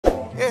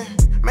Yeah,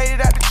 made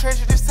it out the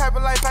treasure. This type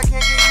of life I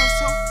can't get used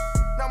to.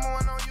 Number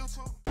one on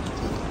YouTube.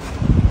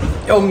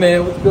 Yo,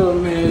 man, what's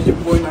good, man? It's your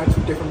boy, not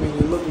too different, man.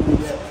 You look at me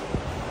yet.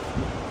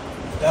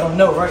 I don't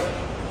know, right?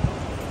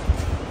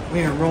 We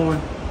in Rowan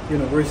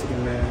University,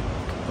 man.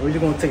 We're just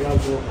gonna take out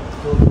a little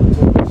tour.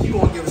 She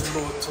gonna give us a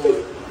little tour.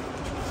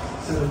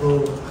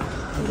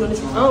 You want to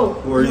see?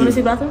 Oh, you want to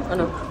see the bathroom? Oh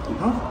no.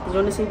 Huh? You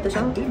want to see the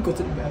shower? I did go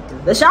to the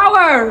bathroom. The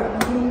shower!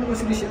 You want to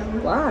see the shower?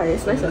 Why?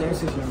 It's nice in there.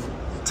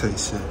 Take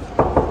shit.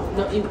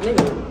 No,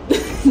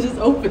 nigga. Just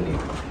open it.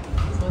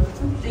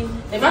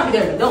 It might be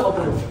dirty. Don't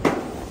open it.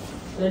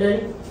 Is it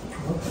dirty?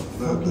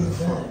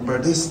 Bro,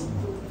 this.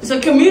 It's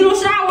a communal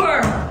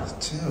shower!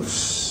 Chill.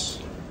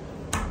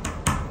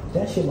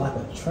 That shit like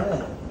a trap.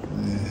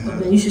 Yeah. Well,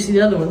 then you should see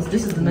the other ones.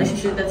 This is the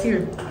nicest shit that's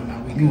here.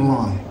 You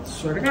lying.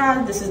 Swear to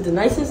God, this is the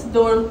nicest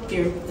dorm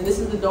here. And this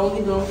is the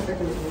only dorm for air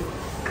conditioning.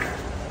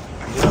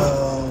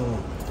 Yo.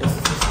 This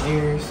is the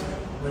stairs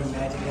where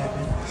magic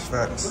happened.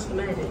 Facts. What's the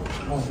magic?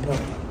 Oh, no.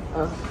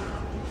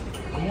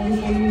 Come on,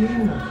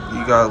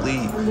 You gotta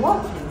leave. I'm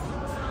walking.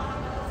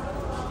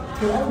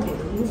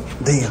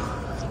 Damn.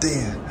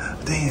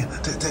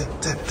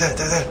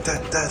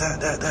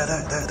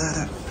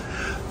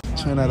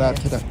 Turn that out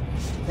to that.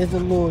 It's a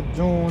little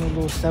joint, a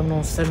little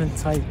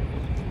 7-on-7 type.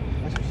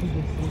 That's what she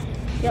did.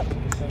 Yep.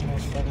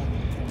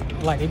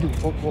 7-on-7. Like they do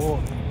football,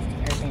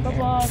 everything.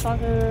 Football,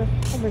 soccer,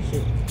 other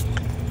shit.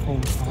 Oh,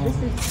 This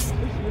is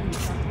really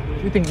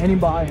soccer. you think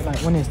anybody like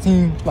when his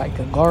team like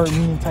a guard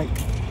meeting type?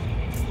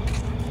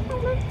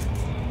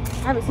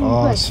 I haven't seen you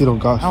Oh, play. she don't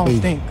got I don't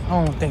faith. think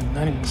none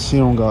of them. She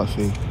don't got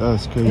faith.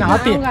 That's crazy. No, I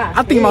don't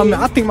got faith.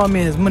 I think my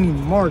man's money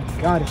Mark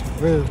got it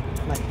for real.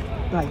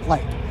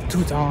 Like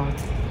 2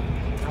 times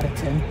out of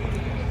 10.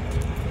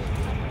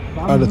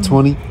 Out of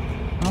 20?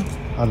 Huh?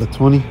 Out of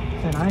 20?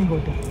 Man, I ain't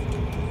gonna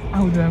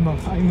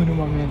do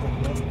my man's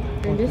like that.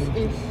 And this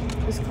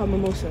is called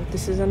mimosa.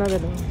 This is another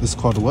one. This is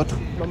called what?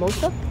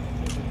 Mimosa?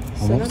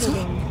 It's Mimosa?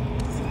 another one.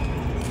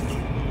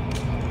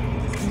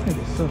 This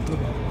nigga sucks, look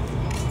at it.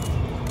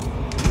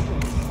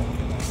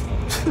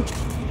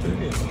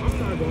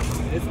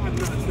 It's not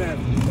bad.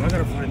 I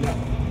gotta find out.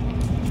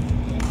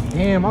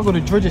 Damn, I go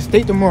to Georgia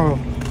State tomorrow.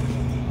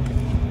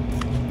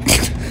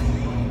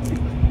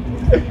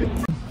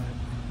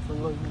 So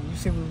look, man, you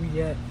see where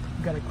we at.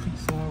 We got a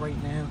crease on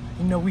right now.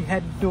 You know we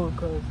had to do it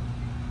because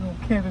we're on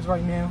campus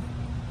right now.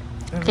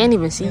 Can't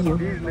even see you.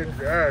 These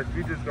niggas ass,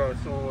 we just gotta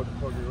show them what the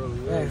fuck it really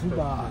is. Yeah, we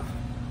got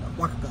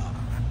Waka.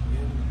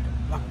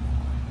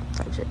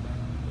 Type shit.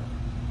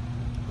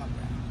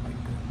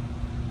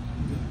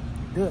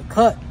 Good.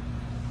 Cut.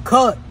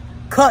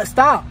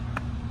 Stop.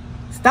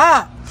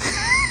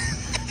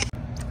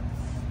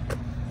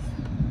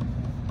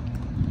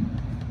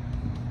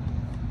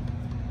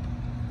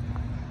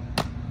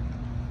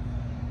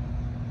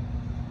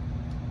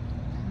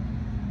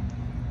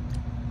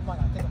 I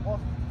gotta take them off.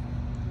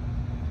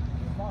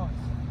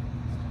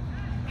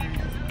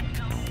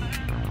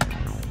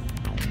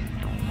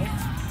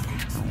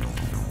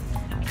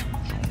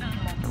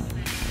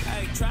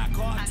 Hey, track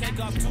hard, take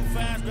off too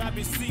fast, grab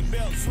your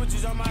seatbelt.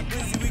 Switches on my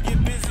glizzy, we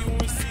get busy when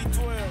we see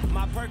 12.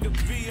 My perk of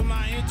V and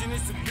my engine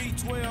is a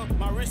V12.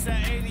 My wrist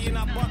at 80 and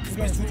I bought this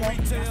bitch from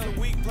retail. A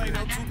week play,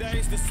 no 2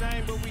 days the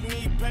same, but we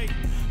need pay.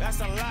 That's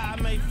a lie,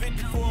 I made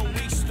 50 for a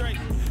week straight.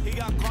 He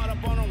got caught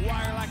up on a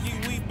wire like he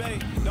weed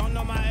bait. Don't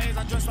know my age,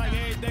 I dress like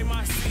every day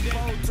my CD.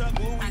 Old tuck,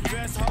 Louis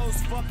vest,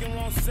 hoes fucking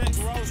want sex.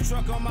 Rose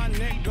truck on my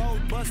neck,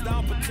 gold bust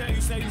down, protect.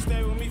 You say you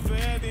stay with me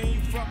forever and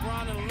you fuck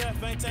around and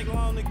left. Ain't take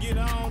long to get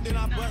on, then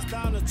I bust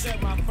down the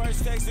check. My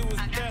first case it was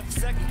theft,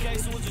 second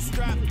case it was a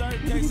strap, third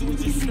case it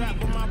was a strap.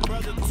 But my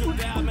brother took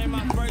that, I made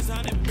my first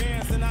 100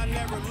 bands and I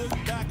never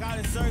looked back. I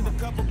done served a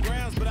couple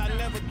grams, but I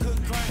never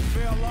cooked crack.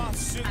 Fell off,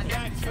 shook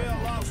back,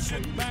 fell off,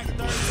 shook back.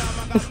 Third time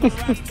I got the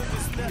racks, took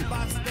it step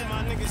by step.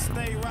 My niggas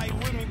stay right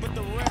with me, but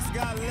the rest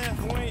got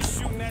left. We ain't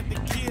shooting at the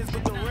kids,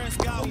 but the rest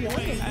got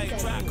away. Hey,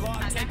 track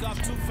hard, take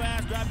off too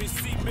fast, grab your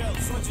seatbelt.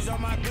 Switches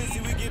on my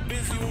glizzy, we get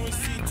busy when we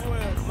see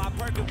 12. My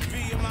perk of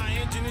V and my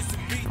engine is a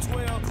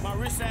V12. My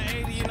wrist at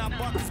 80 and I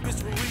bought this bitch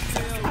from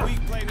retail. A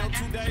week play, no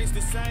 2 days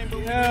the same, but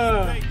we need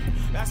pay.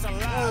 That's a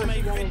lie, I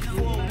made 50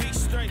 for a week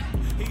straight.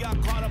 He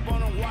got caught up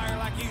on a wire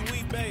like he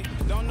weed bait.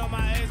 Don't know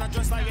my age, I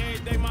dress like every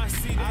day my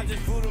CD. I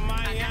just flew to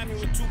Miami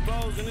with 2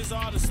 bows and it's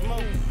all the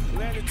smoke.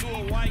 Landed to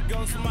a white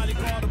ghost, somebody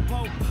called the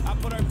Pope. I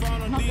put her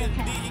phone on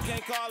D&D, you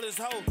can't call this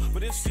hoe.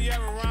 But if she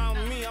ever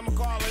around me, I'ma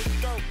call her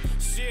throat.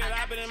 Shit,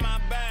 I been in my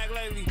bag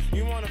lately.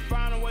 You wanna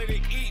find a way to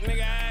eat,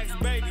 nigga, ask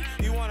baby.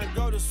 You wanna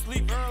go to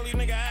sleep early,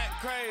 nigga,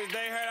 act crazy.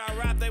 They heard I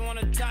rap, they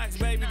wanna tax,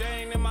 baby.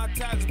 They ain't in my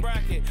tax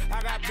bracket.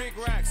 I got big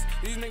racks.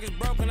 These niggas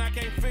broken, I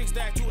can't fix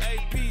that. 2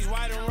 APs,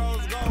 white and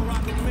rose gold,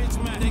 rockin'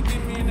 mismatch. They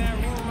get me in that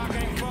room, I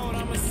can't fold,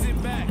 I'ma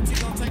sit back. T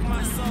gon' take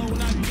my soul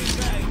when I get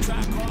back.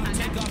 Track hard,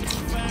 take off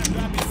too fast,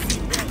 grab your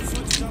seatbelt.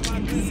 Switches on my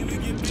glizzy, we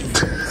get busy.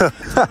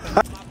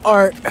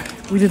 Alright,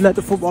 we just let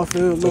the football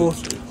field,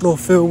 little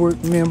field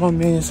work. Man, my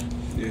man's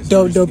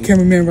dub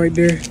cameraman right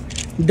there.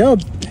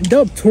 Dub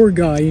tour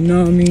guy, you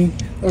know what I mean?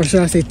 Or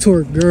should I say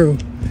tour girl?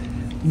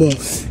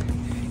 But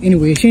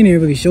Anyway, she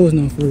didn't really show us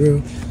nothing for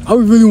real. I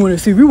really want to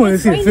see. We want to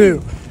see the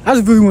field. I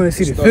just really want to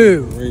see the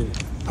field.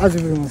 I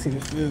just really want to see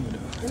the field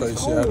though. Tell you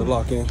shit how to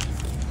lock in.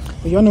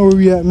 But y'all know where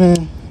we at,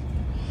 man.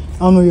 I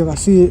don't know if y'all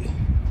see it.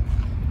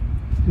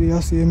 Yeah,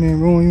 y'all see it, man.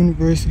 Rowan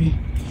University.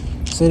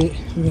 Said it.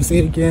 We're gonna say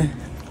it again.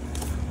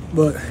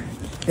 But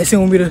this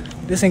ain't gonna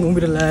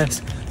be the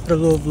last. The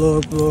little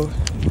vlog.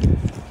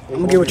 I'm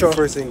gonna get with y'all.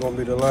 First ain't gonna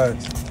be the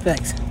last.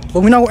 Thanks.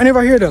 But we're not gonna end it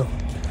right here though.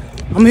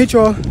 I'm gonna hit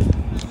y'all.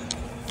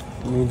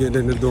 We gonna get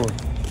in the dorm.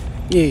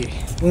 Yeah,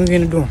 we're gonna get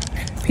in the dorm.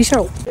 Peace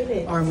out.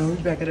 Alright, man, we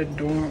back at the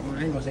dorm.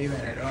 I ain't gonna say back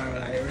at the dorm,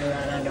 but like, we're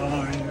at the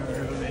dorm.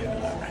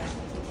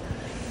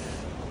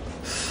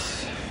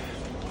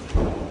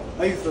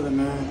 How you feeling,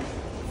 man?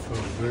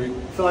 Feeling great.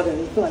 Feel like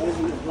this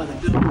is like a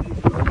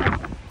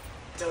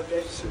dub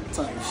day.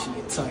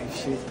 Type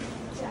shit.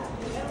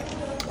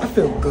 I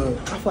feel good.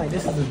 I feel like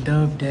this is a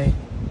dub day.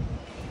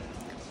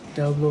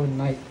 Dub little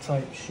night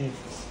type shit.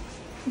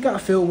 You got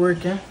field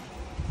work, yeah?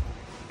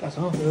 Got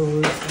some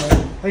field work.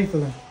 How you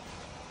feeling?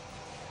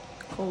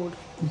 Cold.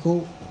 You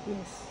cold?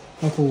 Yes.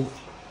 How cold?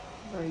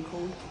 Very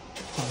cold.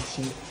 Type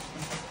shit.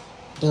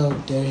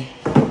 Dub day.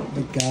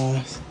 The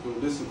guys.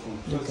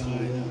 The guys.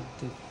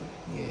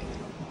 Yeah.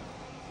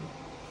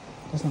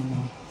 That's not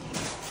mine.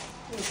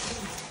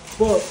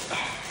 Well,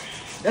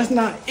 that's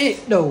not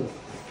it though.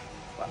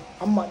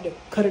 I'm about to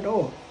cut it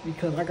off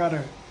because I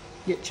gotta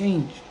get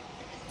changed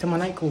to my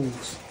night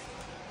clothes.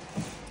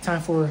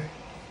 Time for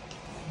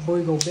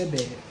boy go bed.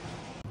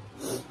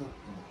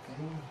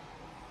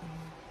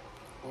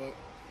 What?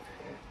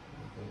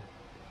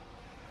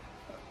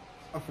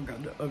 I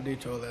forgot to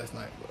update y'all last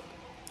night,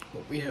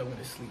 but we had went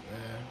to sleep,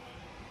 man.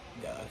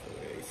 Yeah, I feel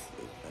very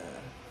sleep,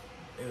 man.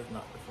 It was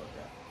not the fuck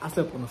out. I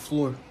slept on the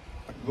floor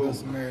like a good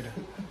Samaritan.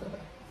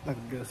 Like a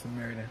good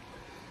Samaritan.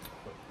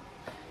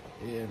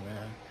 Yeah,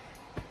 man.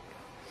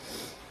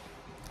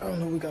 I don't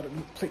know, we got a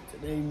new plate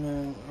today,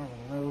 man. I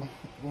don't know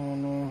what's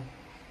going on.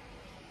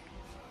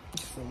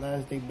 It's the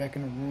last day back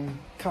in the room.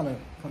 Kinda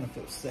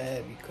felt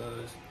sad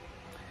because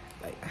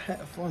like I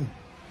had fun.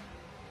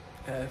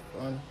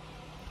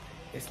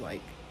 It's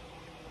like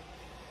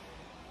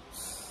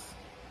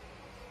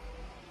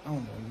I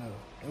don't know.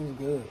 It was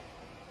good.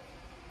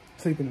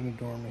 Sleeping in the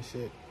dorm and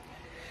shit.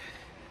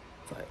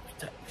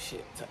 Type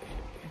shit.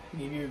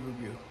 Give you a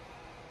review.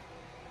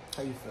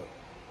 How you felt?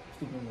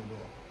 Sleeping in the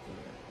dorm.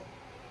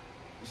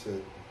 You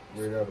said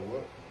right out of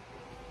what?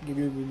 Give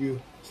you a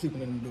review.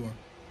 Sleeping in the dorm.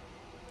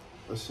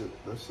 That shit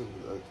was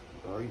like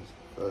nice.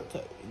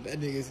 That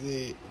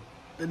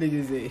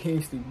nigga said he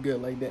ain't sleep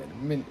good like that in a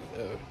minute.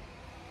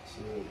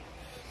 Shit.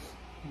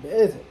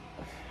 Beds.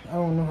 I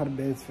don't know how the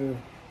beds feel.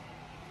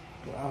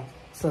 But I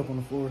slept on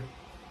the floor.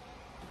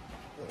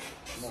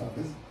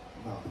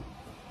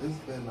 This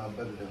bed not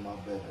better than my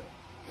bed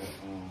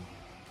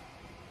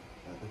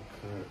at the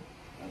crib,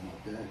 at my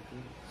dad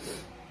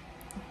crib.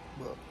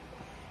 But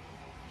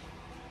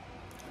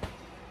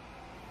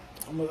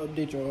I'm gonna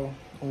update y'all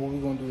on what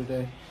we're gonna do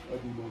today. I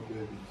can go bed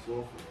in the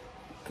sofa.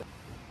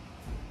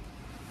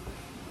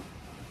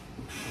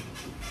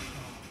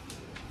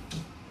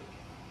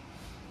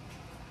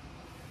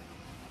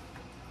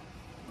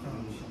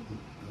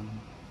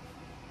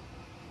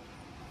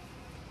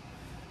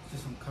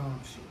 Just some calm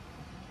shit.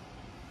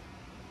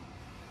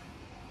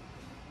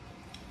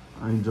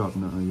 I ain't dropped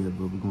nothing yet,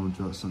 but we're gonna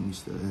drop something. You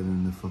still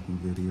editing the fucking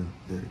video.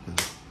 There you go.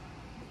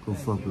 Go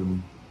fuck with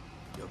me.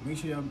 Yo, make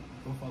sure y'all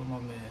go follow my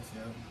man,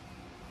 yo.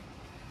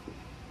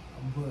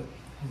 I'm gonna put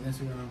his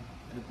Instagram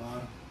at the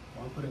bottom.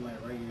 I'll put it like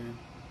right here.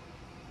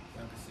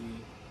 Y'all can see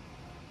it.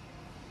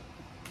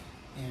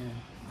 And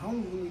I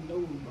don't really know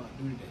what we're about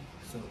to do today.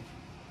 So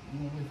I'm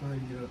gonna wait for her to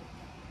get up.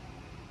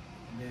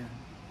 And then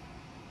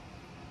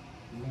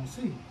we're gonna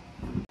see.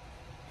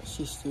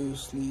 She's still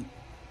asleep.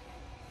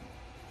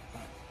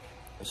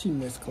 She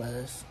missed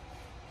class.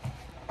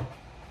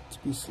 To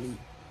be asleep.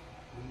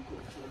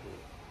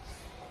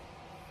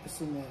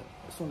 It's in that.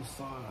 It's on the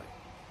side.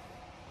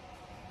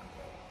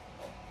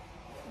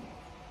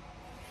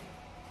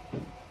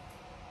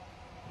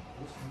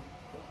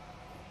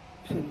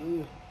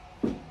 Yeah.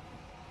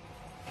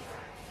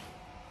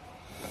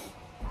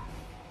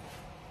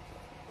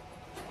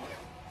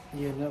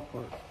 Yeah, that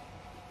part.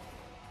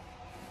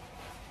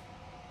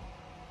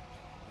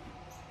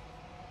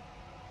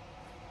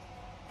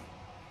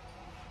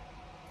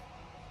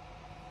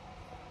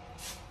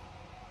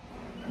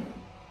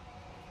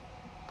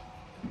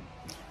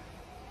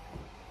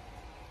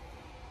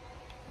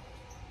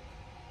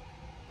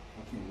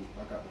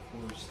 I got the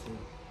forge too.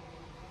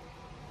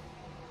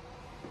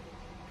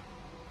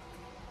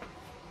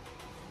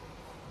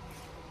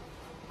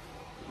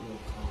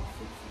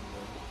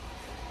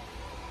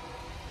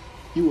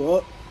 You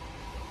up?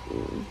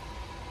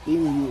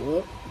 Demon, you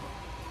up?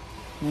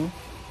 Huh?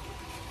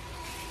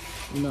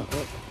 You not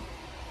up?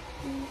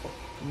 You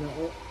not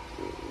up?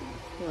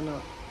 Why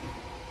not?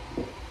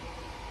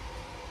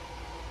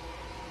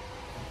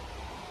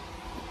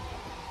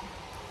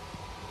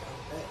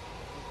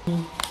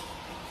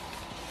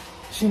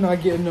 She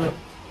not getting up.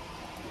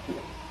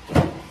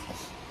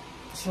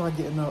 She not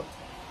getting up.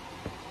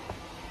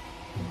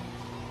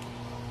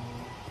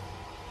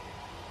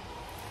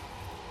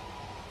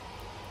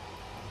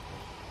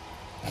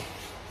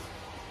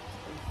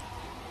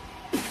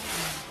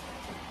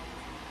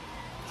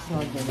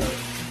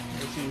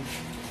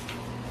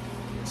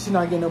 She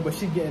not getting up, but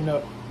she getting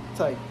up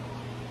tight.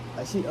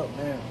 Like she up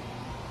now.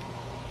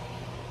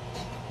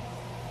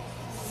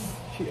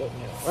 She up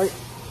now, right?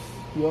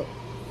 You up?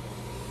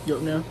 You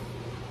up now?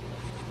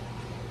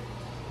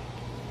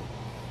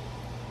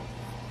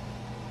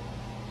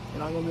 You're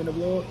not gonna be in the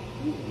vlog?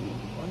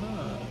 Why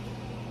not?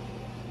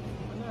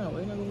 Why not? Why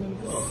you not gonna be in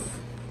the vlog?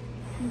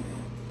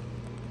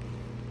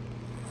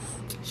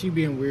 She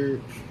being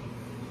weird.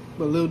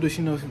 But little does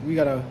she know we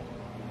got a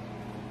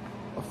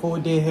full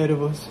day ahead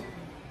of us.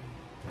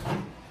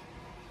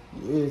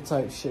 Yeah,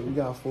 type shit. We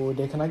got a full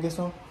day. Can I get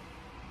some?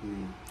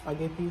 I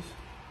get peace.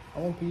 I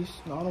want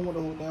peace. No, I don't want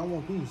the whole thing. I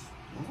want peace.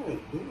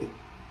 Alright, do it.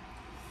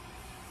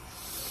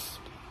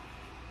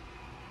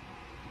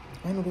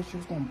 I didn't know that shit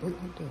was gonna break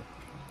like that.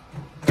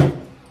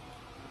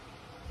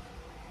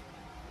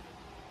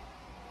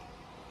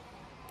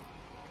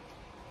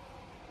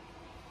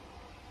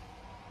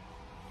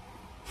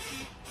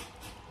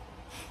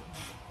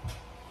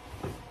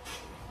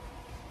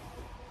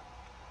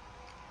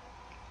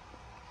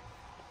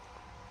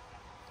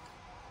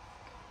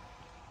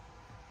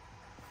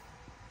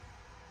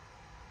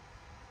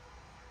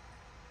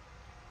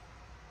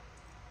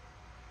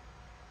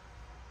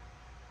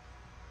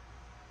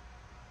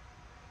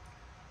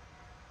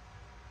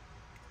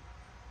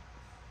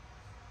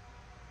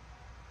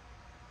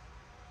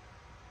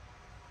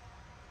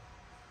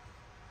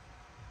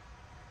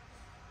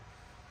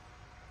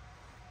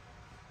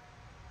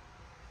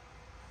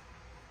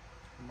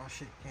 My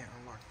shit can't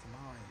unlock the 9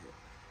 yet.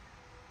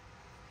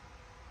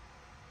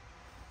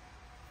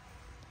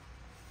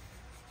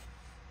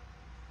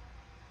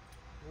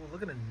 Oh,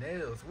 look at the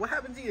nails. What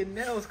happened to your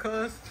nails,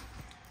 cuz?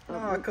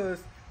 Nah,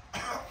 cuz.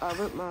 I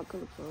ripped my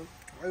clips off.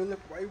 Why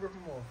you rip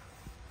them off?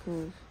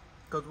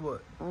 Cuz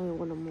what? I ain't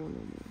want them on no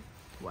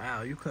more.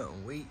 Wow, you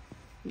couldn't wait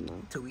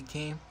till we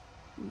came?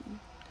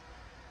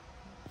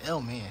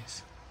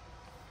 L-mans.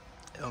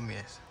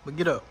 But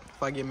get up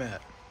if I get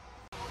mad.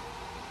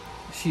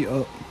 She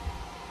up.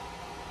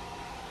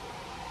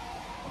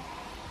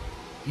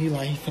 He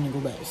like he finna go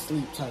back to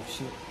sleep type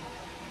shit.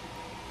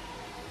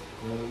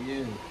 Hell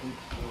yeah.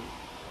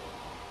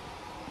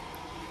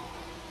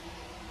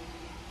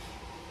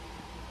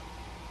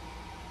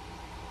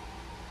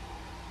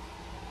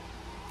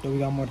 Do we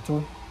got more to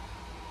tour?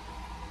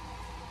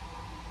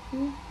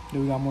 Do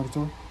we got more to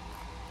tour?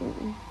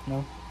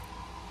 No?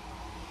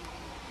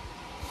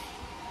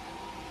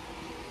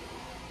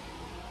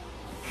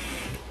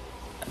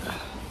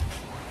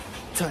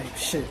 Type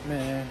shit,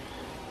 man.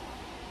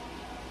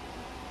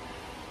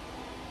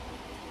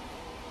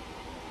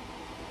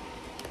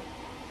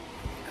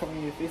 Coming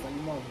in your face like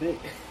you want a dick.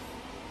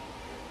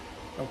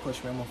 Don't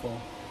push me, I'm gonna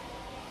fall.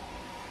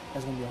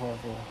 That's gonna be a hard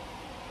fall.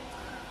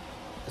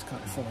 It's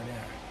kind of far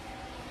down.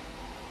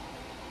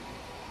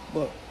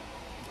 But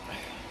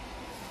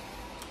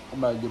I'm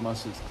about to get my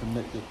shit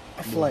connected.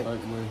 I feel like, right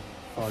way.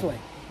 I feel like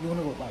you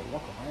wanna go like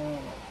walk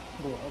around, like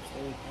go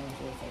upstairs,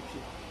 downstairs type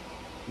shit.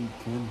 You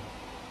can.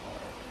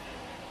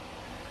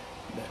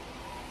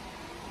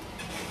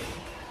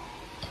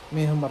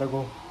 Me and him about to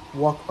go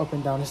walk up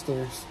and down the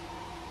stairs.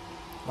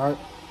 Alright?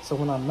 So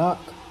when I knock,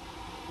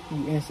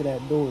 you answer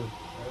that door.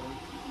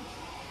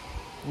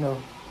 No.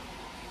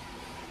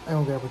 I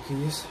don't grab her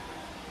keys.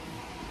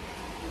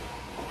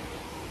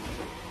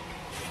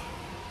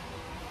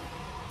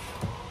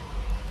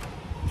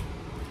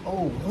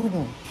 Oh, hold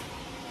on.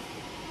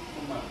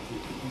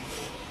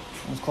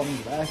 Almost called me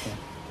the bathroom.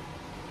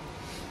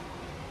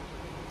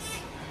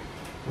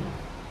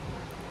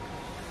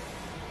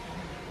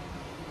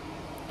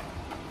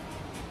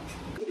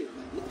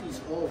 Look at these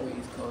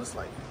hallways, cause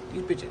like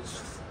these bitches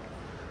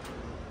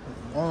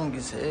long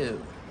as hell.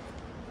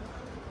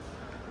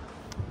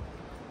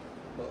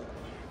 But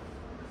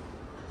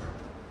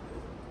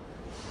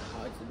I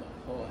was about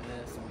hard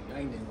ass on you. I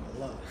ain't even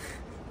gonna lie.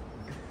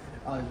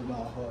 I was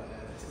about hard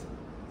ass.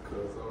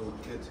 Cause I was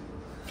catching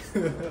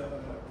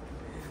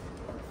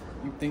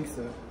You think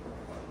so?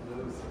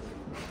 You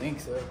think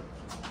so?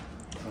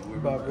 We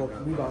about to go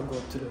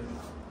up to the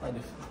like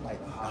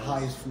the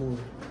highest floor,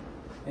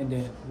 and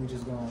then we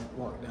just gonna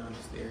walk down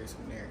the stairs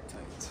from there.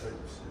 Type shit.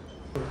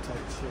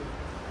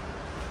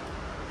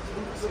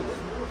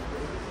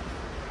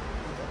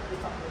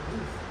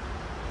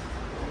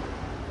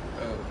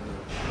 Oh,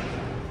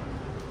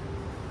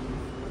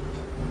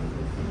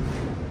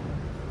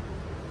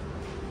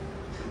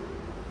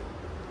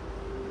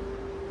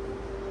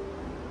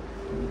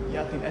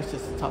 Yeah, I think that's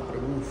just the top of the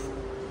roof.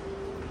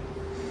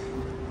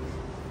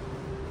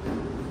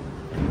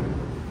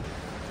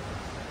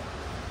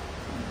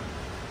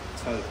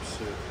 type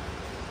shit.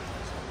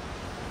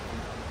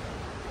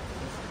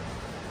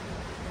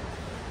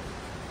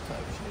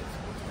 Type shit.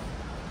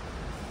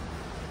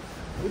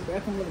 This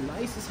bathroom look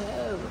nice as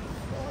hell.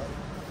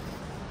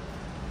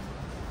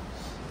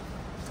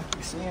 I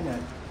keep saying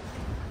that.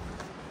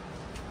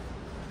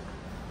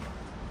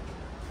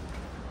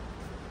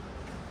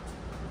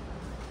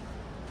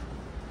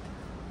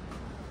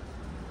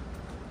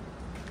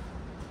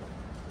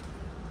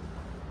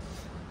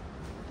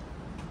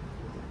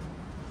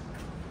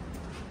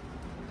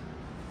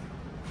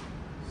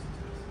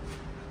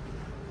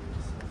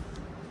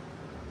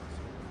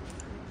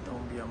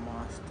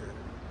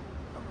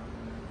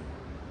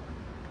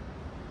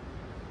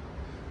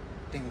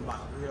 Think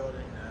about real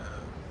than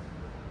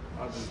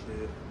I just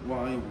did.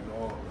 Well, I ain't with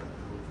all that.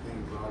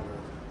 Things I got.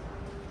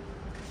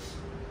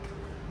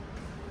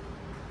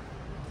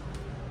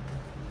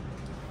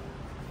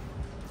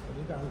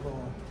 we got a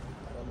little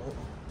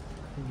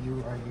view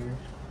right here.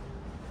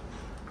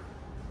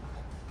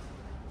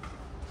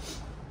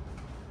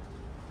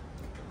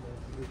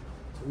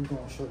 So we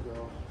gonna show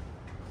y'all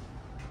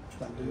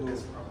like the little.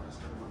 Gonna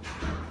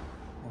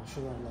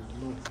show y'all like the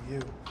little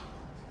view.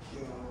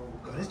 Yo,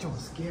 God, this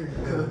joint's scary.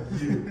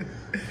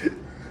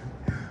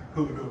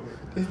 Hold on.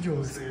 This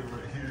joint's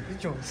right here.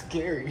 This joint's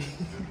scary.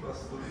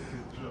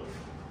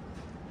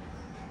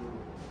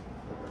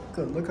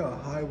 Cause look how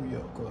high we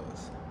up,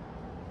 cuz.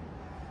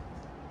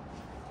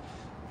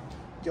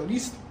 Yo,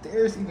 these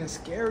stairs even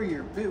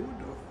scarier, bitch. What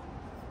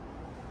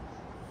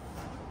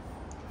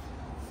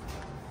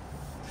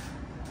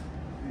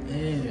the?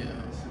 Yeah.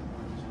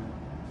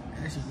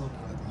 Actually look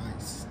like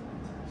nice.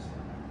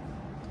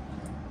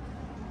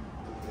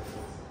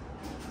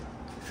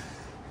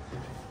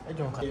 That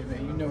joint, yeah,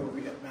 man. You know where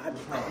we at, man.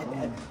 I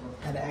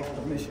had to ask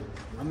permission.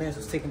 My man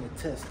was taking the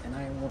test, and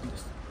I didn't want to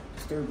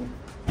disturb him.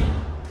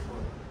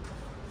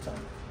 So.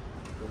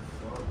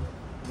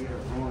 Yeah,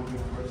 Rowan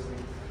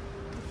University.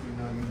 You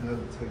know, you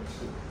never take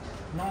shit.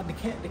 Nah, the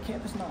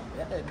campus not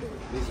bad, though.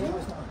 The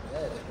campus not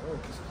bad, bro.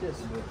 It's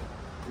just,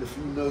 If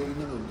you know, you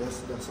know.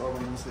 That's all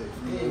I'm gonna say. If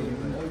you yeah, know, you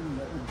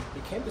know.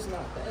 The campus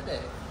not bad.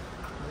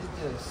 It's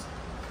just.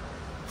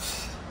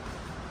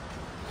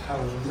 How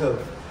you know?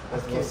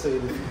 That's what I say.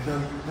 If you know,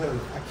 you know.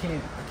 I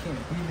can't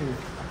be here.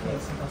 I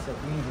can't see myself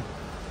being here.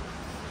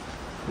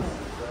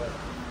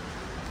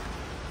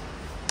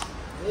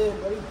 Yeah,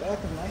 buddy,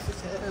 bathroom nice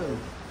as hell.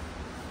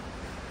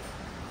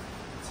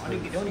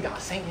 They only got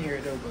a sink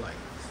here though, but like,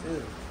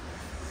 still.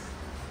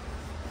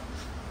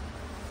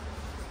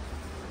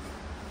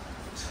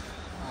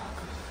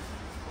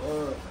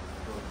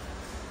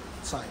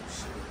 Type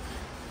shit.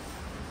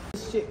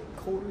 This shit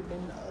colder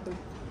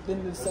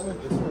than the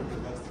 7th floor.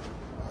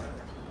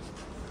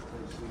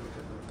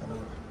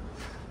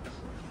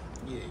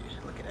 Yeah,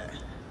 look at that.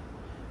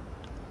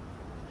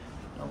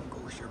 Don't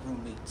ghost your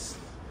roommates.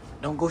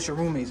 Don't ghost your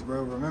roommates,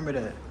 bro. Remember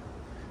that.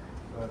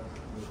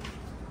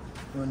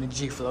 You on the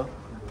G flow.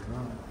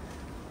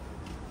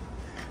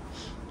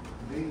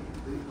 They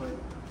like,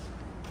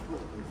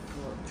 what the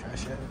fuck?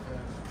 Trash it.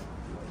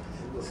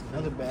 It's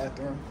another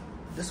bathroom.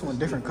 This one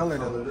different color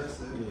though. That's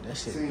it. Yeah, that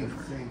shit Same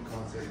different.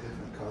 concept,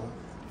 different color.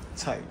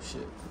 Type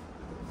shit.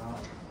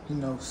 You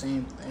know,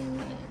 same thing,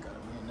 man. Gotta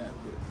be in that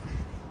bit.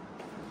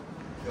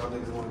 Y'all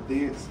niggas want to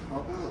dance?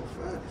 Hop out,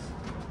 facts.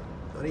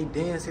 But they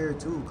dance here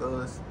too,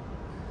 cuz.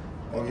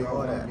 Oh, They y'all all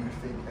want that. to be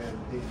fake ass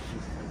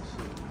dances and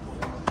shit.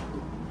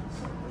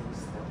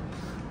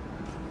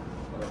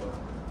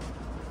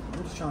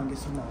 I'm just trying to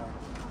get some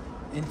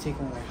intake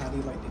on like how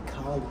they like the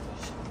college and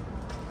shit.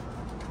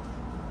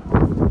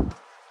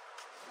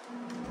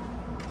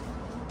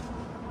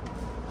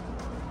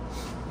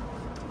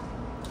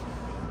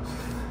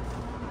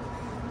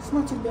 It's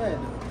not too bad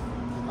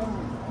though.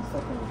 I'm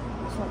fucking.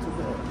 It's not too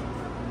bad.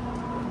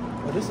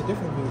 But this is a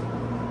different view.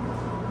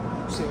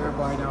 You see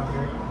everybody down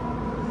here.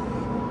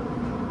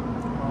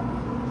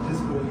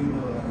 Just for, you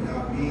know,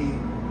 y'all be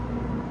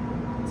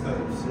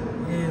type shit.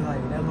 Yeah,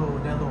 like that little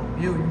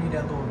view. You need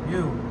that little view.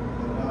 You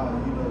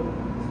know,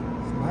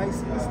 It's nice.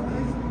 It's y'all nice. be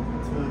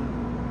twin,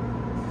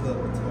 you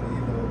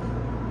know.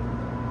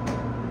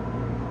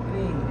 It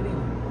ain't.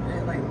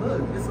 Man, like,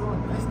 look, it's all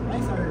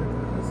nice out here.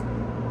 It's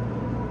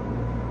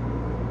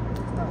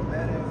not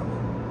bad at all.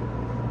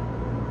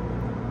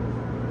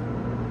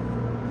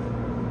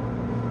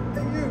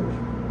 Hey, you.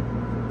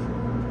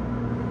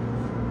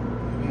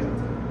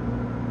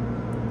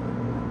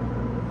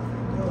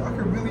 Yo, I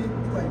could really,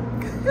 like,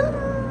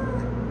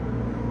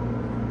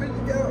 what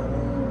you got?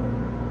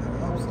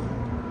 I'm sorry.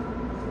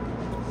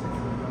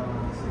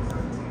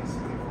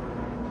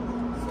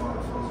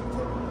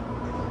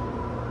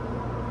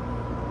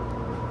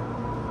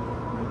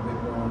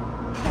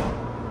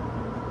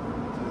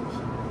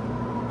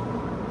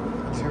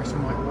 I just heard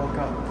somebody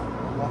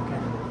walk in.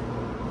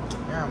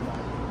 Yeah, I'm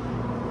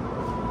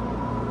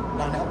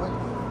down that way.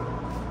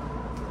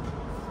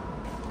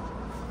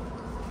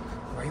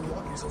 Why are you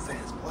walking so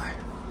fast, boy?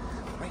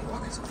 Why are you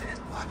walking so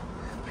fast, boy?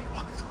 Why are you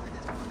walking so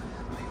fast, boy?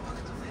 Why are you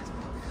walking so fast,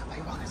 boy? Why are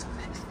you walking so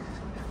fast?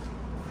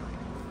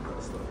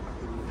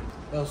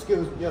 Yo,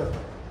 excuse me, yo.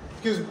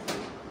 Excuse me.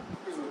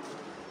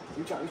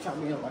 You trying to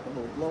be in like a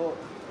little vlog?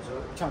 You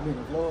trying to be in a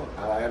vlog? I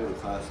gotta go to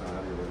class now. I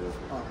gotta go to this.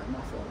 Alright,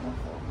 my fault.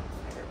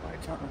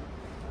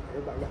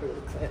 Everybody gotta go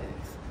to class.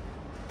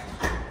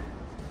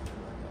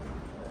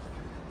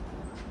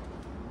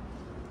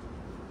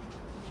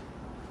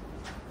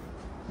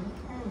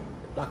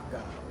 Black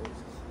guys.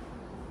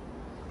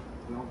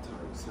 I'm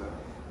tired as hell.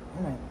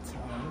 I'm not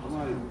tired. I'm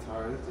not even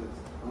tired. It's just,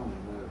 oh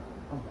man.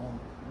 I'm home.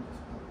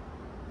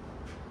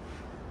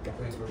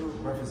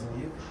 Referencing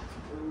you?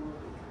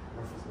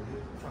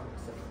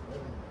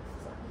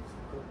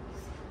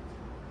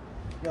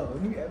 Yo,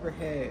 have you ever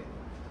had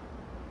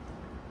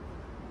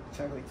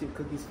chocolate chip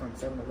cookies from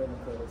 7-Eleven?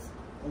 Cause,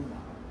 oh my,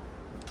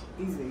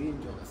 These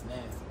eating joints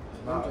nasty.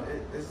 Nah,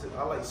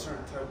 I like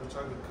certain type of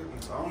chocolate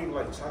cookies. I don't even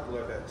like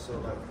chocolate like that. So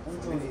like,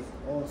 Them joints is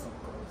awesome,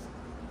 cuz.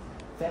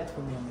 Fats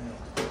put me on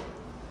that.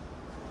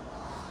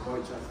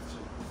 white chocolate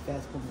chip.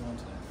 Fats put me on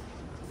to that.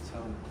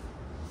 Tell me.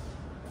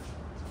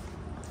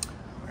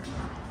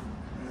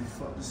 Man,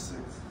 fuck the 6.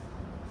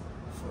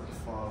 Fuck the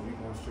 5. We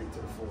going straight to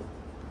the 4.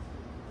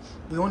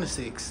 We on the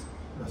 6.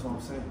 That's what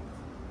I'm saying.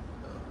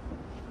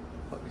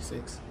 Fuck the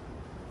 6.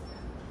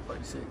 Fuck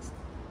the 6.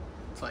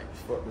 It's like,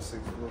 Fuck the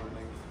 6th floor,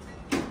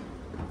 nigga.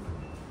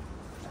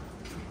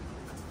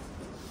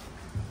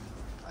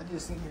 I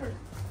just seen her.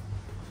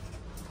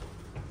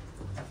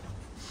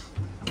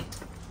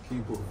 Can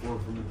you put 4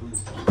 for me,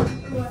 please?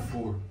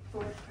 4.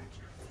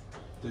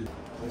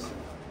 Listen.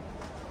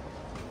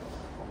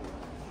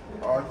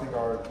 I think I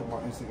already put my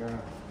Instagram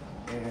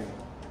and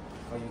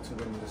my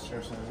YouTube in the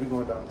description. We're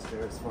going down the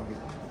stairs. Fuck it.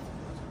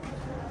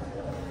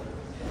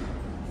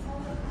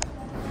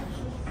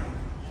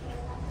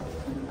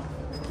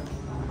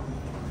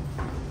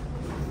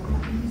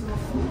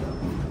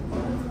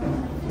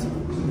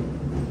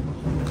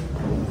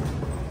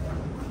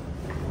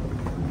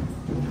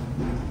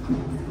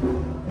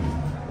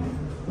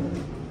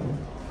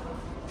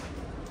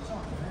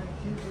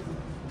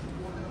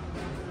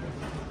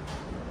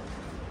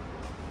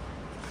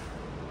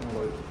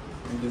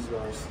 You just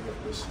gotta slip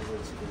this shit into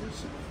the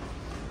shit.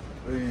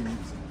 Very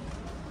easy.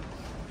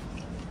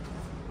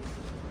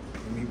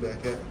 Me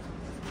back at.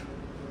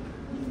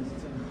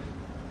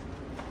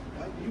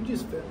 You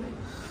just fed me.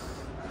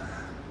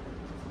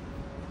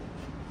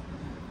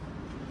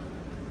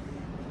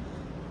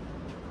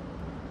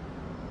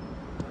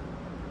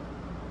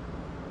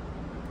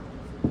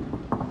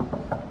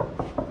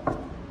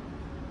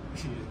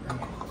 She just ran.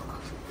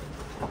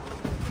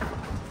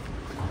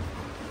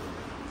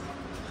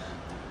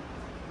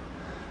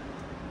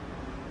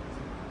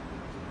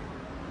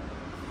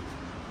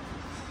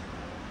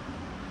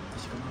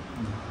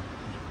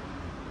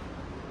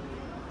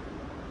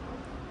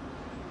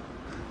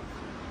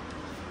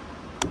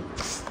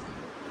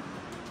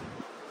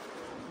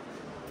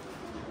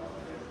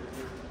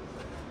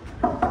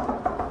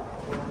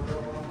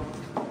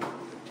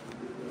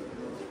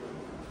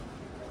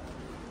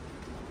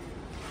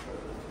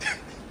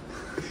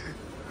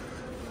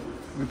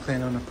 We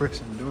plan on a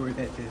person door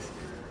that just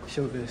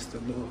showed us the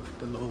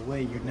little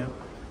way, you know.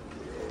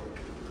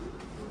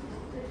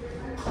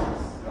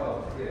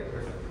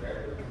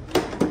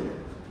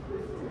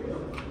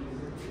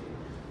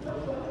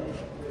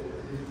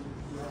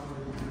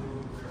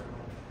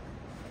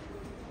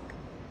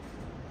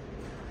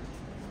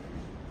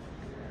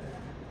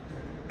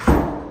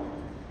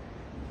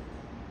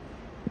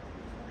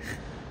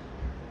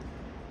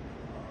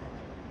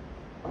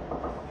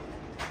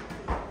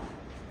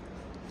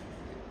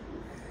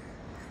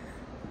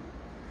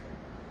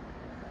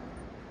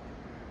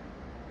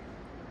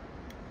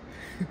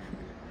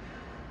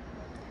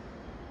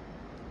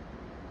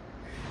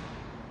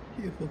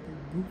 He a fucking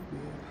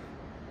goofball.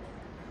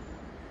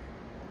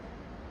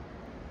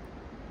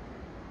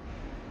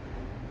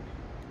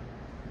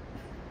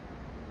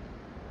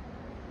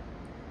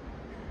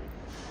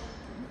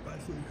 About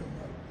to come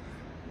out.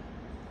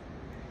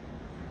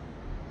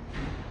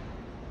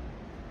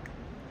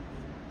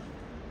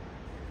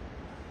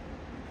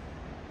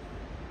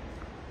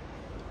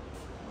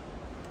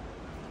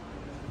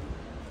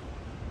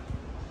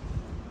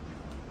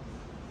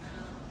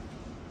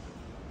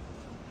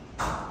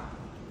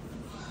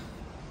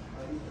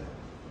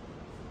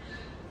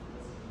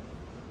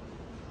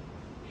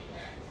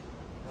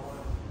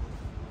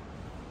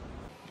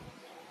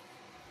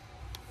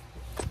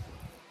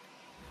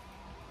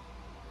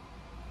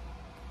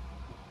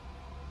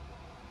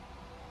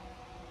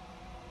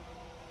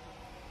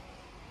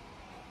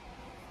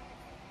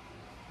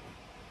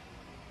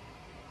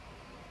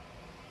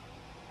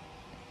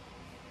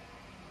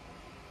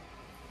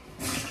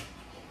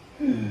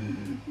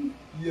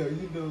 Yo,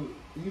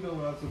 you know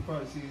what I'm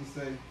surprised she didn't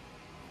say,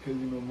 cause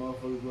you know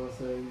motherfuckers gonna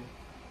say,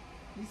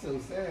 you so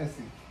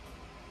sassy.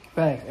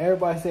 Thanks.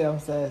 Everybody say I'm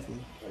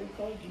sassy. They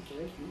called you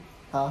sassy.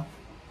 Huh?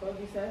 Called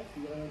you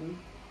sassy already.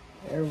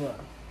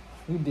 Everybody.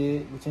 You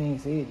did, but you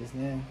ain't say it just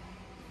now.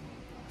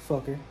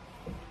 Fucker.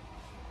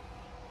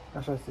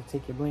 I'm supposed to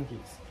take your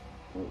blankets.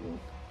 Come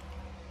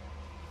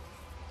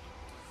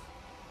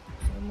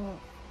on.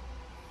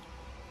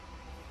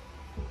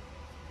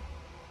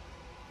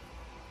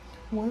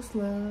 What's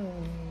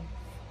love?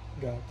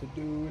 Got to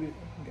do with it.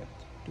 Got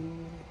to do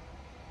with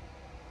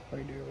it.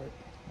 Right there, right?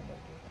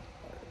 Right there.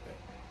 All right, back.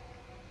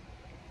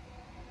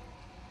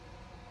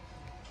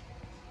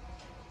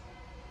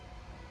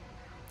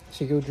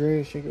 Shake your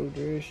dress, shake your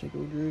dress, shake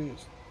your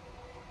dress.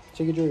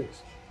 Shake your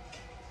dress.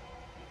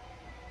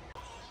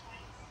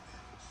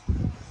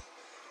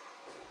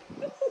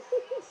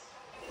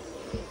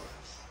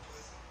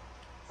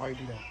 Why you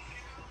do that?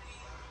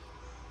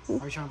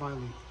 Why you trying to buy a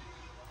lead?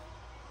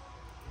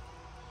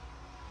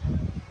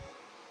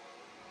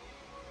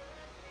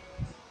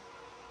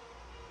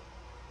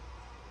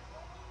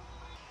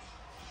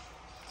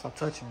 Stop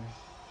touching me.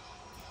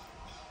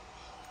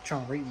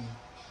 trying to rape me.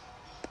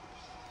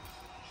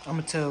 I'm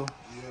gonna tell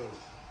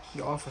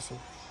your officer.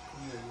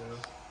 Yeah.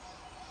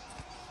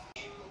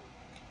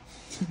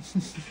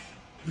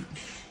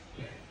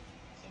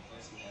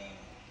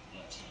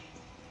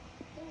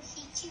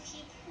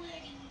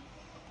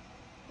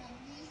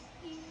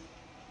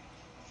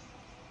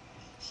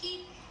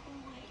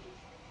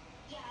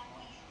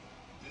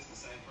 This the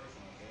same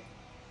person, okay?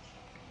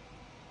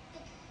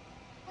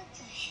 What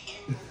the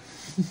hell?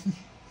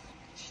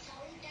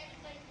 Tell him that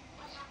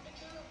what happened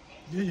to him.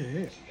 Yeah.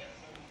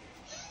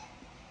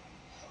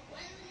 What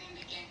is his name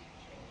again?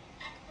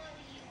 I can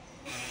follow you.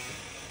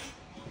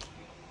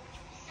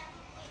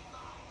 7.5.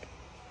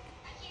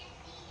 I can't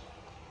see it.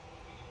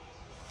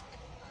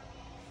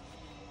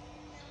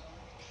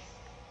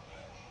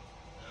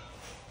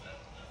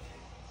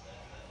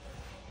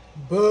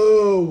 No.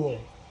 Boo!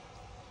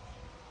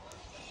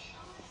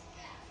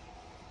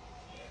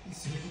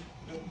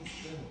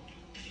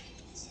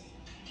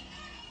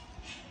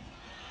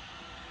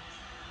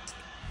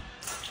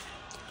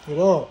 What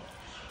up?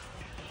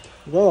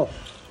 What up?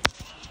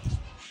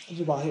 You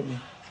just about hit me.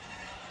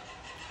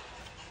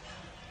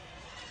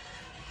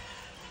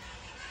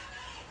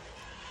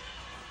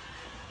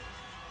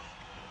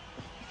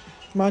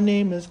 My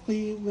name is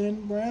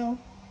Cleveland Brown,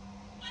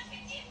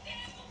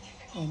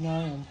 and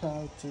I am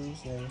proud to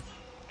say.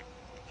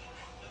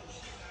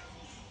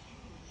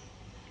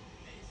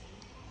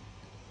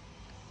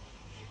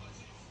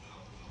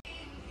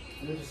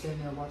 They're just sitting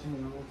there watching me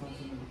the whole time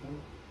sitting in the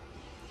phone.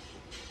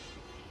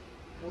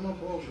 Where's my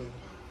ball, bro?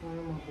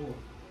 Where's my ball?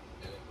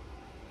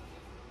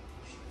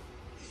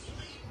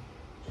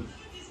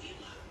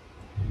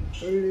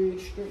 Straight.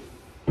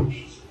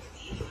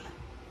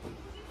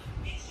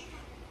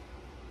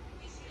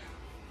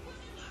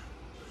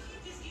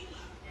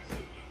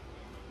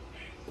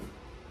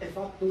 If I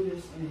threw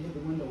this and it hit the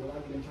window, would I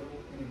get in trouble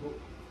and it broke?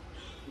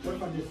 What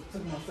if I just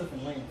took my stuff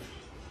and ran?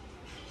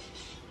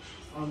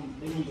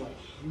 They would be like,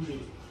 you did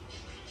it.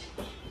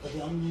 But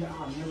I'll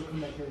never come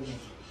back here again.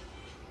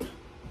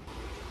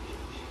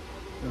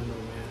 No, man.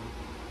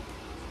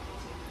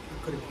 I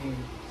could have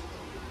came.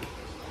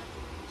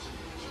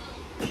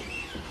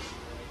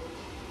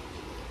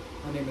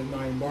 My name is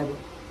Marion Barber.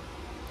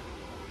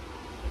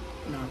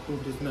 And I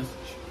approve this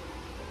message.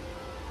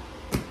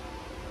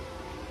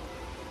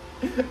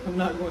 I'm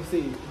not going to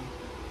say it.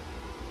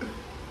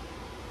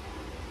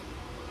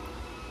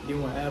 You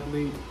want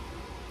athlete?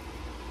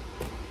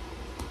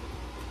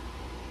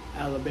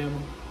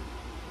 Alabama.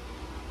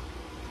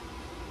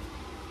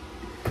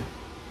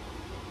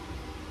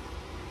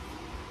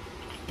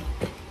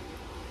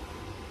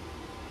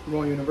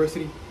 Rowan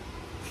University.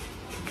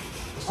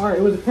 Alright,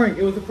 it was a prank.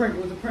 It was a prank.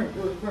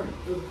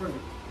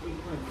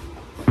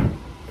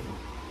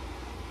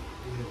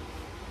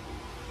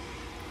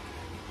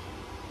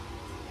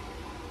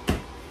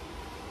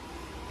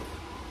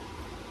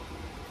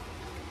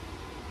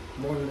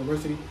 Rowan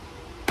University.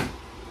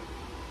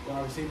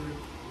 Wide receiver,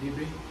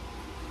 DB.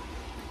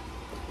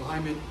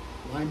 Lineman,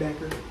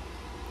 linebacker,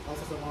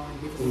 offensive line,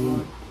 defensive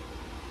line,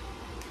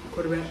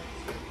 quarterback,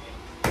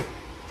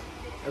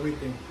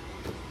 everything.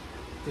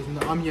 Cause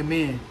I'm your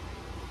man.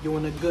 You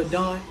want a good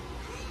dime?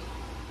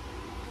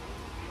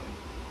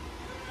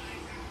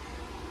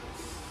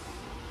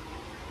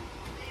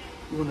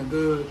 You want a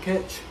good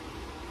catch?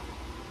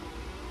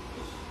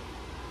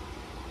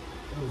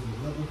 That was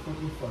another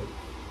fucking fight.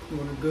 You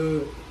want a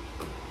good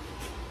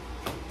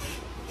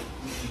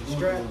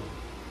strap?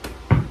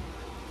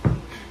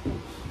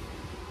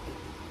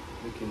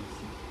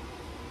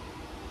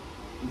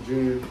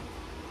 Junior,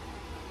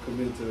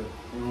 commit to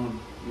Rowan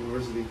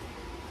University.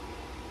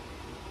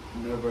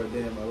 Never a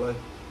day in my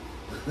life.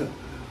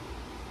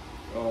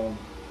 Wrong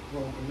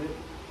commit.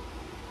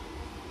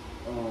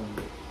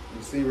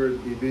 Receiver,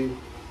 DB.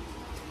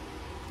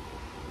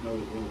 No.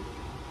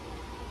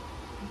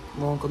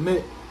 Wrong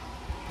commit.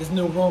 This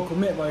new wrong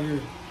commit right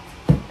here.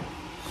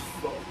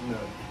 No.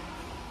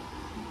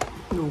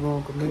 New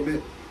wrong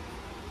commit.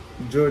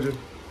 Georgia,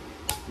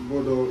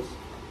 Bulldogs,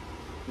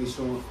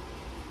 Deshaun,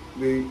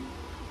 Lee,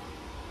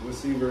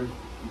 receiver,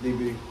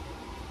 DB,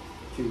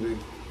 QB.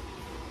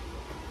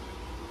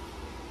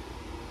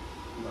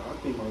 No, I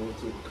think I went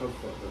to the cup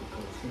fuck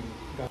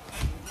up.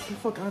 Get the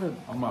fuck out of it.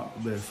 I'm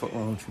out. Better fuck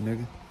wrong with you,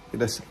 nigga. Get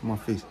that shit from my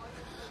face.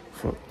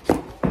 Fuck. I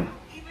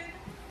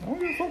don't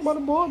give a fuck about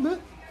the ball,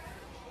 bitch.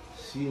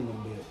 She in the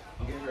bed.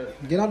 Get her.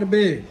 Get out the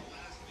bed.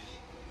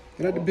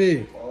 Get out the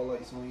bed. All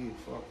lights on you.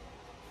 Fuck.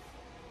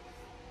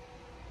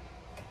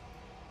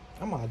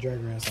 I'm gonna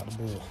drag her ass out the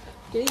bed.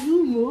 Can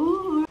you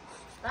move?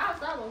 Stop.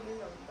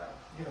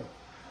 Get up.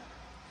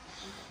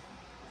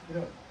 Get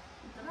up.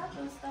 I'm not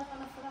doing stuff on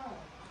the floor.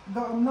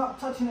 No, I'm not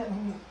touching that.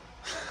 You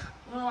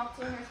wanna walk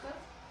to her stuff?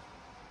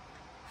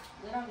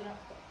 Get up.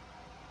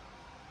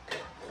 You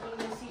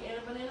wanna see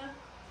Anna Banana?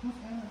 Who's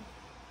Anna?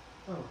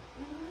 Oh.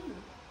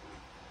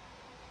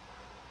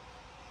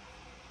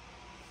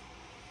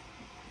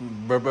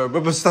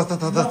 Stop. No,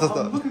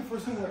 I'm looking for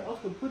somewhere else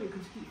to put it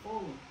because you keep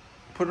falling.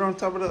 Put it on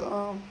top of the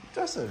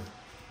dresser.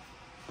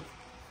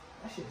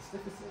 That shit is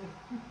stiff as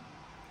hell.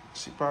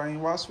 She probably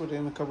ain't washed with it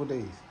in a couple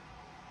days.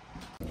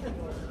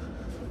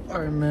 All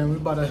right, man, we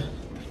about to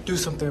do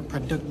something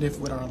productive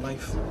with our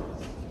life.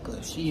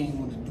 Cause she ain't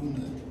want to do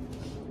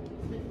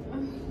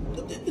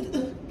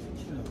nothing.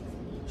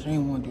 She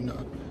ain't want to do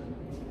nothing.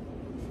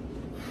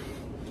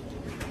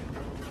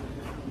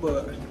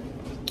 But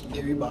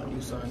yeah, we about to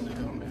do something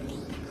now, man.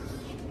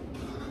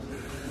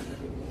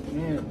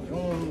 Man,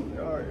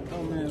 all right,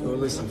 oh man. Yo,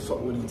 listen,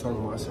 fuck what you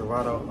talking about. I said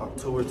right out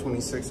October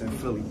 26th in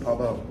Philly.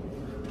 Pop out.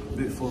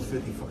 Bit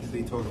 450. Fuck is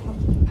they talking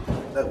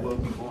about? That will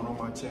be going on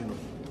my channel.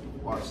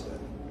 Watch that.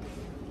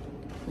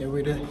 Yeah,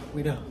 we there.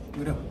 Where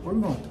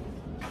we going?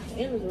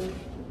 Anna's room.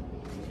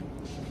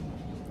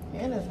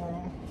 Anna's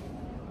room.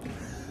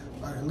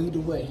 All right, lead the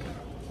way,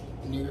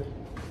 nigga.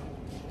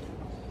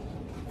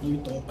 You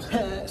don't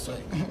pass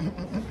like.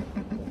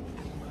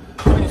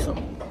 I need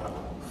some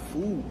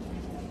food.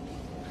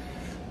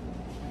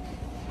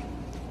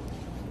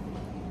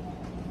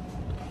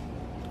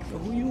 Yo,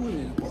 who you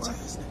is, boy?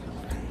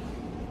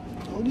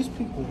 All these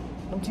people,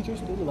 them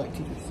teachers, they look like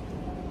teachers.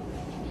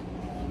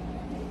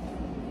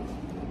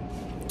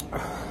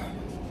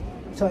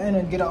 Tell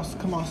Anna to get out,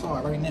 come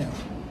outside right now.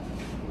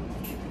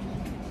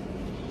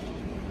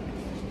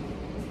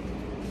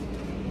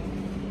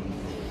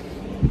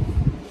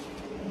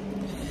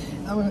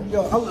 I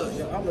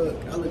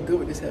look good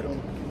with this hat on.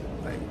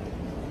 Like,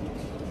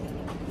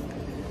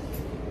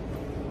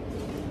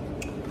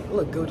 I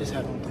look good with this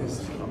hat on.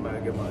 I'm about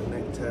to get my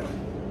neck tattooed.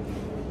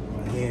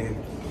 My hand.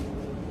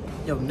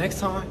 Yo, next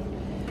time,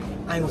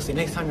 I ain't gonna say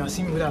next time y'all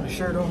see me without a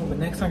shirt on, but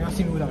next time y'all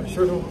see me without a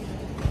shirt on,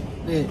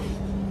 yeah,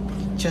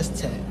 chest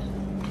tat.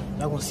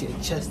 Y'all gonna see a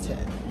chest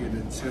tat. Get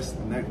the chest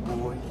and neck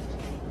boy.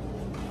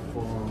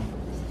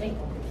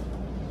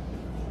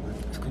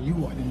 It's cause you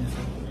walked in this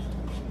thing.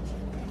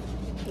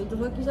 What the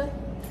fuck you say?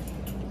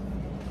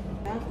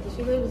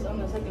 She lives on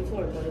the second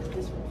floor, but it's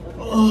this one.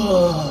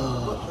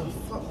 What the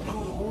fuck?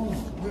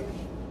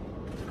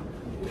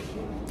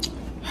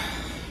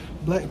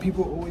 Black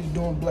people always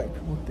doing black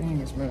people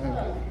things, man.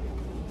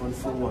 1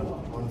 for 1.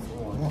 1 for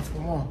 1. 1 for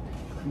 1.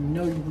 You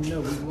know, we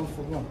 1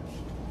 for 1.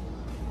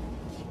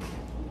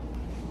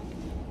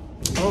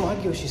 Oh, I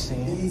get what she's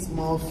saying. These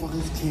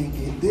motherfuckers can't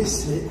get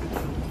this shit.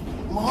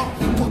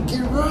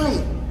 Motherfucking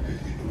right.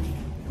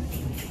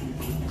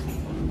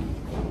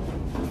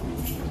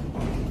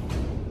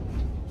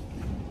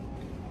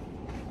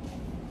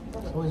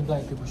 Always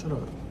black people, shut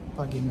up. If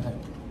I get mad.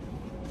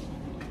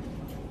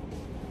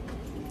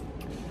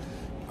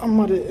 I'm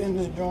about to end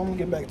this drum. I'm gonna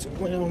get back to it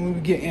when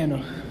we get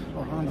Anna.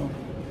 Or Anna.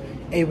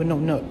 A with no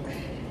nut.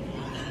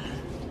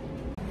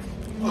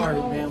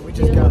 Alright, man, we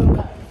just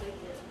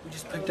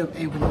picked up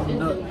A with no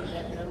nut.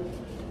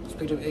 Just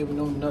picked up A with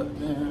no nut,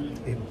 man.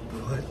 Hey,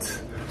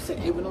 what? I said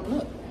A with no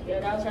nut. Yeah,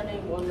 that was her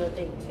name on the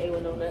thing. A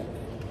with no nut.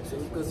 So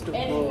let's go to the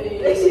vlog.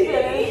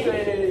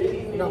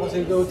 Anyway. You're not gonna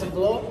say go to the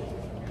vlog?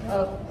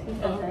 Oh.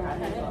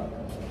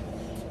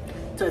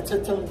 Tell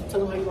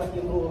them how you like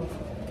your little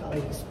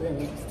college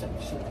experience type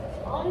of shit.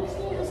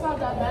 Honestly, it's not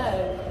that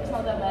bad. It's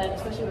not that bad,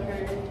 especially with her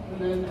and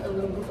then a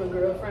little group of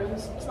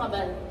girlfriends. It's not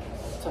bad.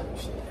 Type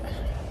of shit.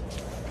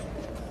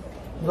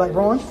 You like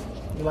Rowan?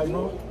 You like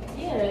Rowan?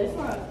 Yeah, it's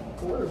not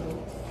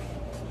horrible.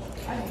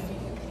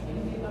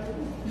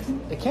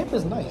 The camp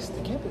is nice.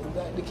 The campus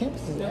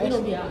is We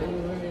don't be actually, out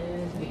anymore,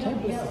 man. the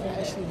campus is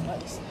actually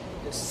nice.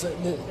 The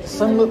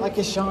sun look like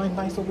it shines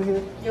nice over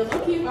here. Yo,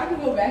 look, if I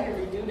could go back and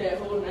redo that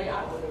whole night,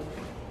 I would have.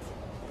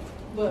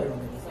 But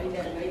like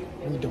that night,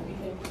 We don't.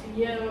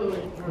 Yo.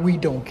 We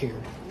don't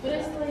care. But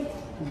it's like,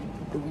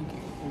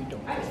 We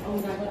don't. I just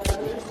own that. We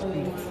don't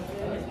care.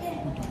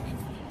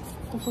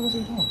 What the fuck is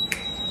he doing?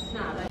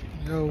 Nah, like.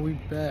 Yo, we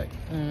back.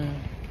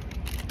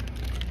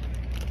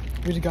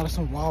 We just got us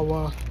some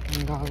Wawa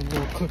and got a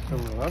little cookie.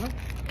 7-Eleven?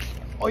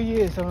 Oh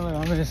yeah,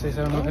 7-Eleven. I'm gonna say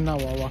 7-Eleven,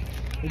 not Wawa.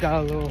 We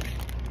got a little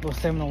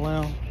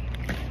 7-Eleven.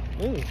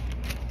 Ew.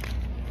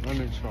 Let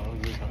me try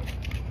this out.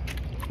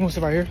 You wanna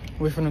sit right here?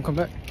 Wait for them to come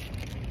back?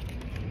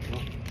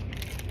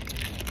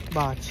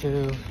 Bye,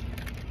 chill.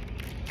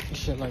 And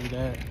shit like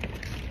that.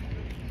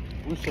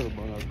 We should have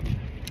bought that cookie.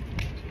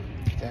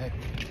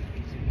 Exactly.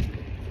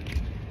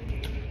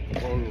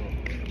 Oh,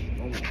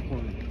 yeah. Almost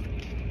 20.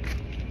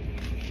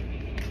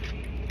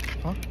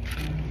 Huh?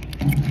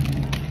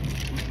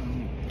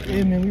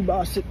 Yeah, man, we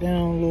about to sit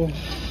down a little,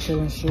 chill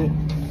and shit.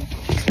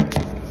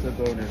 Except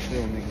over there,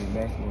 still making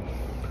basketball.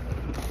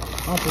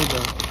 I'll play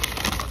that.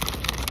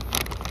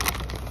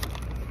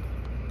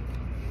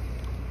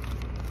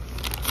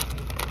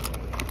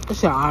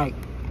 It's alright.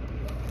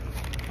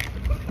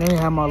 They didn't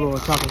have my little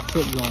chocolate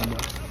chip going,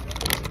 but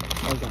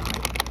that's alright.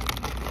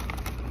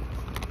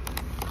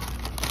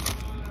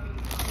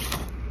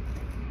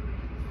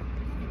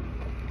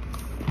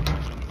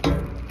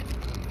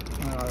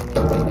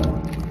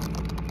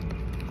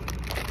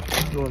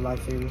 Little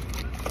lifesaver.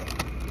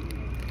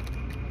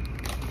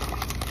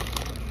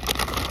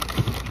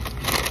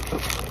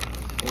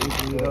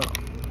 Easy it up.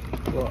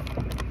 What?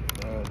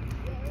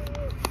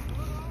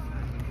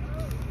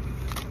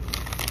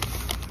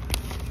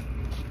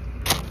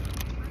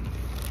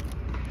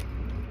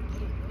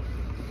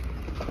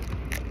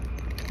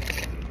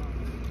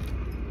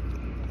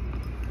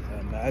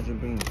 Imagine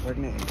being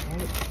pregnant in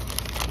college.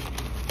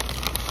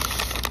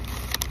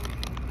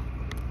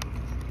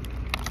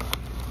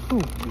 Who?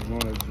 The one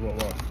that just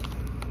walked off.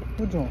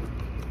 What joint?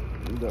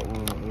 That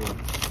one.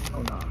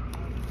 Oh, nah.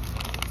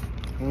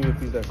 Let me get a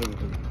piece of that sugar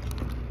cookie.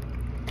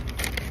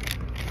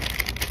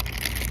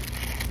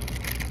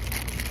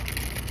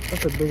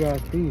 That's a big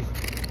ass piece.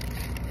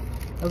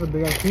 That's a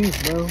big ass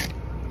piece, bro.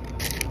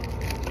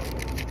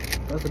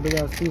 That's a big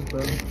ass piece,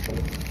 bro.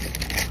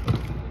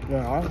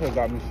 Yeah, I also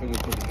got me sugar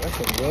cookies. That's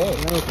so good.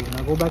 Yeah,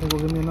 now go back and go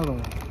give me another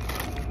one.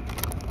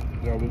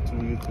 Yeah, wait till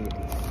we get to it.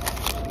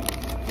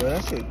 Yeah,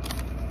 that shit.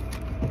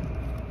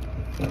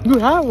 You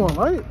had one,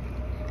 right?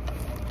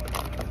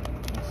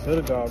 I should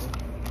have got one.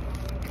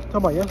 Talk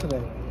about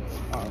yesterday.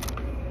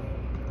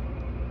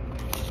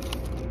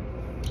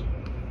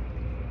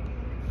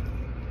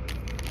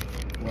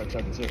 White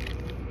chocolate chip.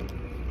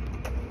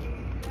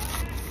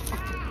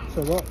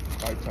 So what?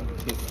 White chocolate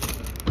chip.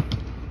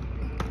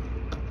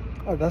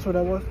 Oh, that's what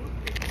that was?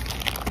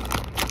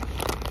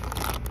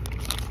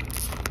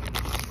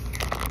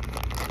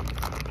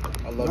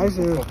 I love Nice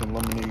you some here. fucking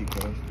lemonade,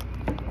 cuz.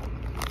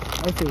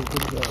 I feel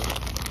good job.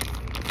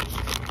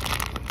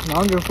 No, I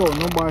don't give a fuck what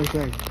nobody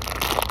say.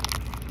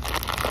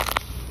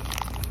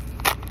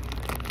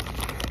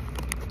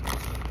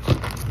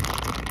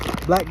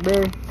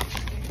 Blackberry.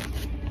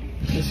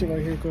 This shit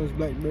right here called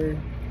blackberry.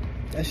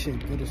 That shit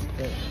good as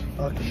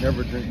fuck. I could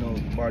never drink no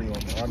body on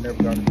me. I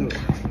never got to do it.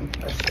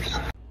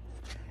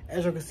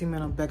 As you can see,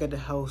 man, I'm back at the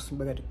house,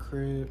 back at the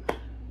crib.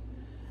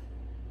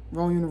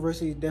 Rowan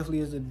University definitely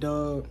is a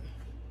dub.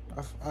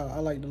 I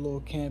like the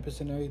little campus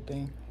and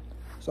everything,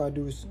 so I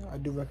do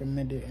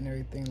recommend it and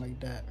everything like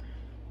that.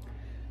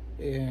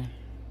 Yeah,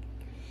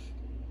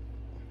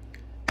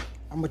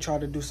 I'm gonna try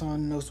to do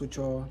something else with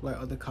y'all, like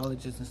other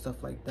colleges and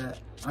stuff like that.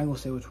 I ain't gonna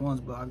say which ones,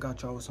 but I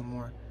got y'all with some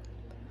more.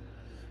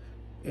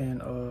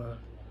 And I'm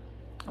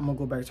gonna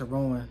go back to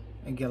Rowan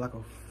and get like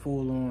a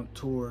full-on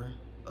tour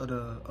of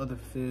the other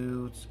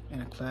fields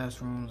and the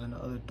classrooms and the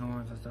other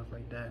dorms and stuff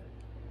like that.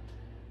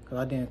 Cause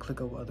I didn't click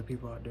up with other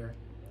people out there.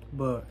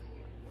 But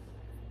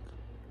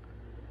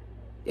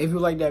if you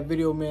like that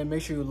video, man,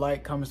 make sure you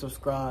like, comment,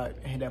 subscribe,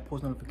 and hit that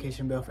post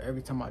notification bell for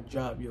every time I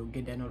drop. You'll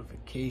get that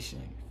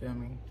notification. You feel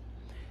me?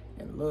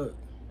 And look,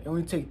 it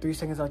only take 3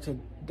 seconds out your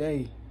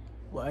day,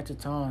 well, at your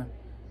time,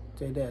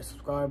 to hit that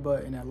subscribe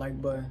button, that like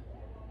button,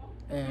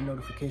 and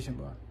notification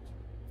button.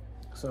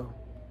 So,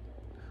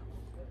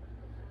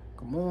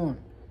 come on,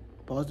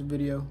 pause the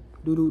video,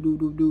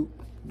 do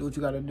what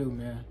you gotta do,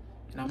 man.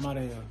 And I'm out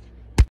of here.